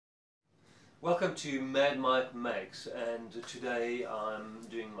Welcome to Mad Mike Makes, and today I'm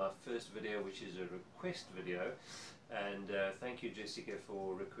doing my first video, which is a request video, and thank you Jessica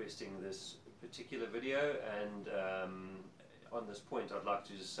for requesting this particular video. And on this point I'd like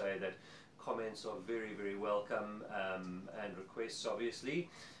to just say that comments are very welcome, and requests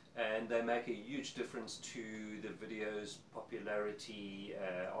obviously, and they make a huge difference to the video's popularity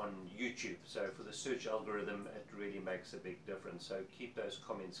on YouTube. So for the search algorithm it really makes a big difference, so keep those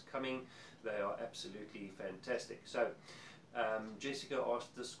comments coming. They are absolutely fantastic. So Jessica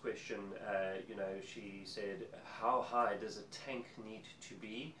asked this question, she said, how high does a tank need to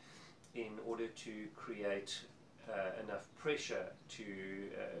be in order to create enough pressure to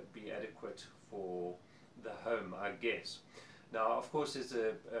be adequate for the home, I guess. Now, of course, there's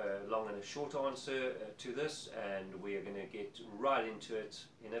a long and a short answer to this, and we are going to get right into it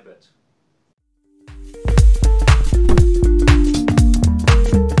in a bit.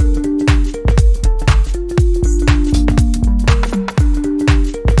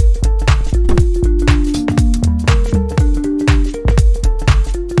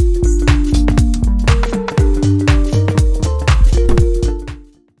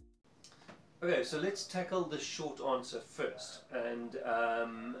 So let's tackle the short answer first, and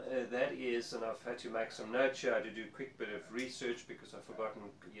that is, and I've had to make some notes here, I had to do a quick bit of research because I've forgotten,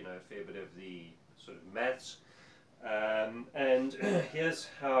 a fair bit of the sort of maths, and here's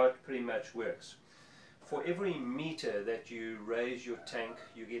how it pretty much works. For every meter that you raise your tank,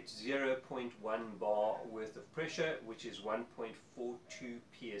 you get 0.1 bar worth of pressure, which is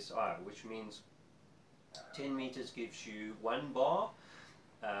 1.42 psi, which means 10 meters gives you 1 bar,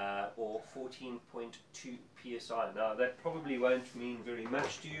 or 14.2 psi. Now that probably won't mean very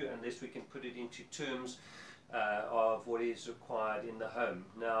much to you unless we can put it into terms of what is required in the home.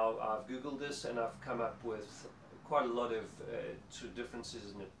 Now I've googled this and I've come up with quite a lot of sort of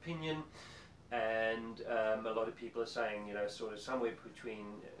differences in opinion, and a lot of people are saying sort of somewhere between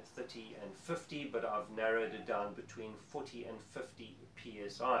 30 and 50, but I've narrowed it down between 40 and 50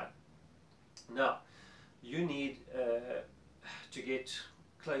 psi. Now you need to get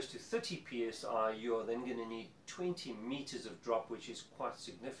close to 30 psi, you are then going to need 20 meters of drop, which is quite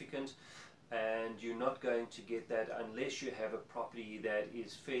significant, and you're not going to get that unless you have a property that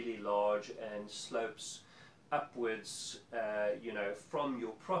is fairly large and slopes upwards from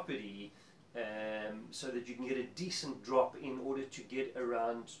your property, so that you can get a decent drop in order to get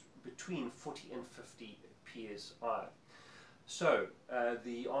around between 40 and 50 psi. So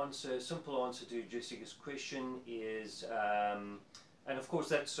the simple answer to Jessica's question is and of course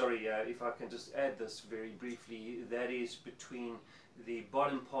that's, if I can just add this very briefly, that is between the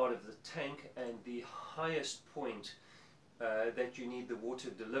bottom part of the tank and the highest point that you need the water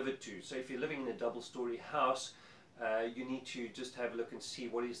delivered to. So if you're living in a double-story house, you need to just have a look and see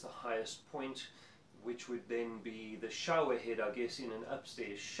what is the highest point, which would then be the shower head, I guess, in an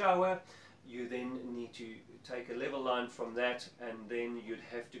upstairs shower. You then need to take a level line from that, and then you'd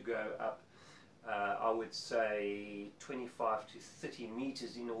have to go up I would say 25 to 30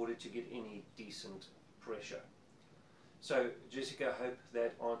 meters in order to get any decent pressure. So Jessica, I hope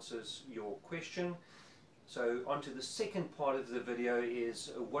that answers your question. So on to the second part of the video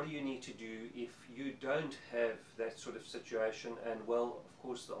is, what do you need to do if you don't have that sort of situation? And well, of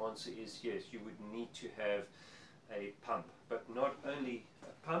course the answer is yes, you would need to have a pump, but not only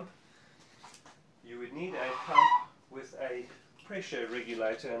a pump, you would need a pump with a pressure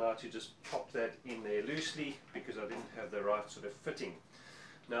regulator, and I had to just pop that in there loosely because I didn't have the right sort of fitting.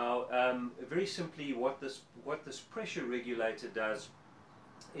 Now very simply what this pressure regulator does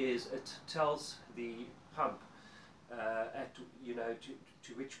is it tells the pump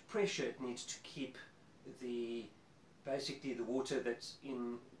to which pressure it needs to keep basically the water that's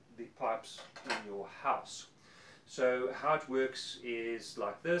in the pipes in your house. So how it works is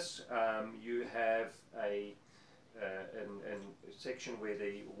like this. You have a section where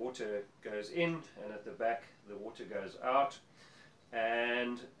the water goes in, and at the back the water goes out,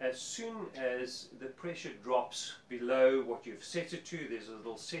 and as soon as the pressure drops below what you've set it to, there's a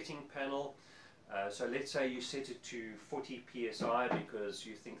little setting panel. So let's say you set it to 40 psi because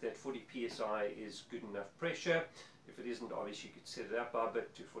you think that 40 psi is good enough pressure. If it isn't, obviously you could set it up a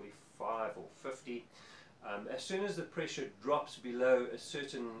bit to 45 or 50. As soon as the pressure drops below a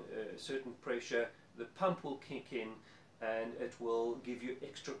certain pressure, the pump will kick in and it will give you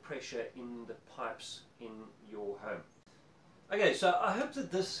extra pressure in the pipes in your home. Okay, so I hope that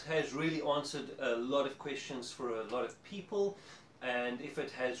this has really answered a lot of questions for a lot of people, and if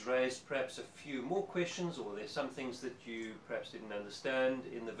it has raised perhaps a few more questions, or there's some things that you perhaps didn't understand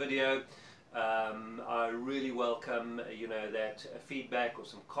in the video, I really welcome, that feedback or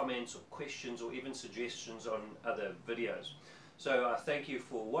some comments or questions or even suggestions on other videos. So I thank you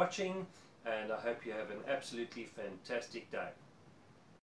for watching, and I hope you have an absolutely fantastic day.